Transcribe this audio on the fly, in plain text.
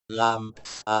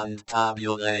lamps and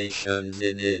tabulations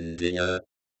in India.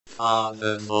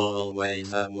 Father's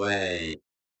always away.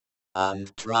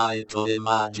 And try to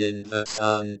imagine the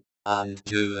sun, and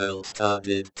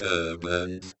jewel-studded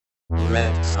turbans,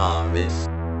 red saris,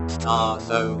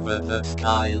 stars over the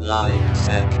sky like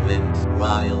sequins,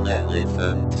 while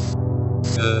elephants,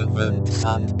 servants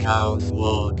and cows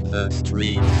walk the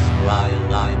streets,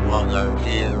 while I wallow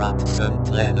here at St.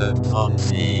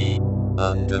 Leonard-on-Sea,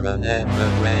 under an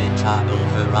ever-grey channel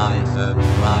horizon,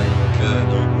 while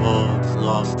Colonel Ward's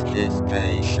lost his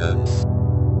patience.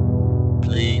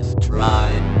 Please try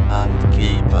and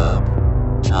keep up,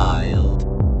 child.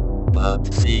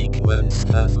 But sequence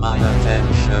has my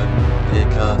attention,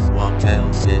 because what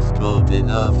else is good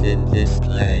enough in this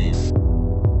place?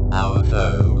 Our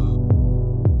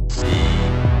home. See,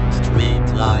 street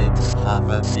lights have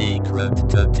a secret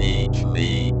to teach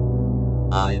me.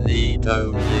 I need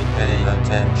only pay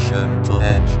attention to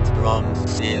etched bronze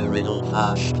serial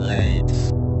hash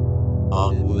plates,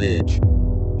 on which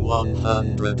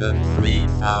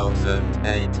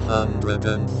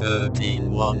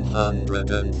 103,813,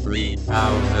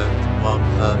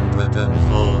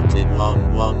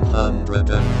 103,141,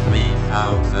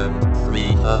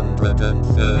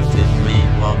 103,333,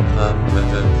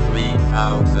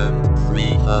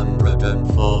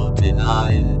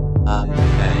 103,349, and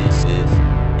faces,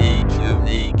 each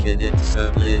unique in its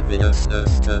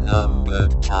obliviousness to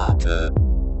numbered chatter.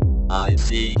 I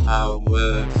see how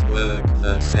words work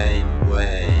the same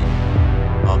way.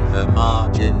 On the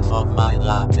margins of my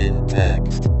Latin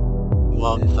text,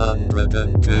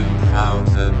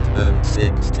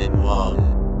 102,061.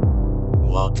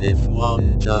 What if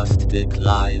one just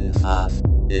declines as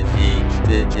if each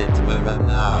digit were a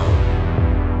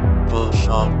noun? Push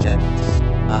objects,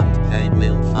 and they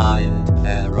will find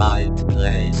their right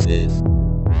places.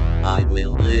 I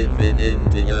will live in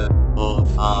India, or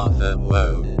father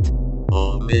won't.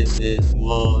 Or Mrs.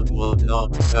 Ward would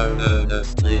not so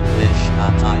earnestly wish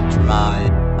that I try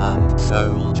and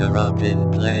soldier up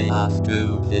in play as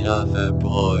do the other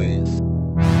boys.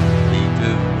 We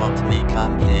do what we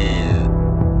can here.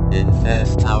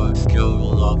 Infest our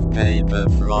school of paper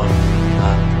frogs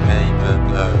and paper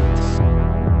boats.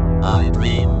 I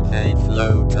dream they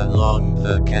float along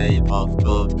the Cape of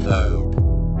Good Hope.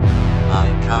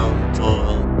 I count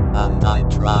all, and I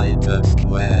try to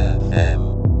square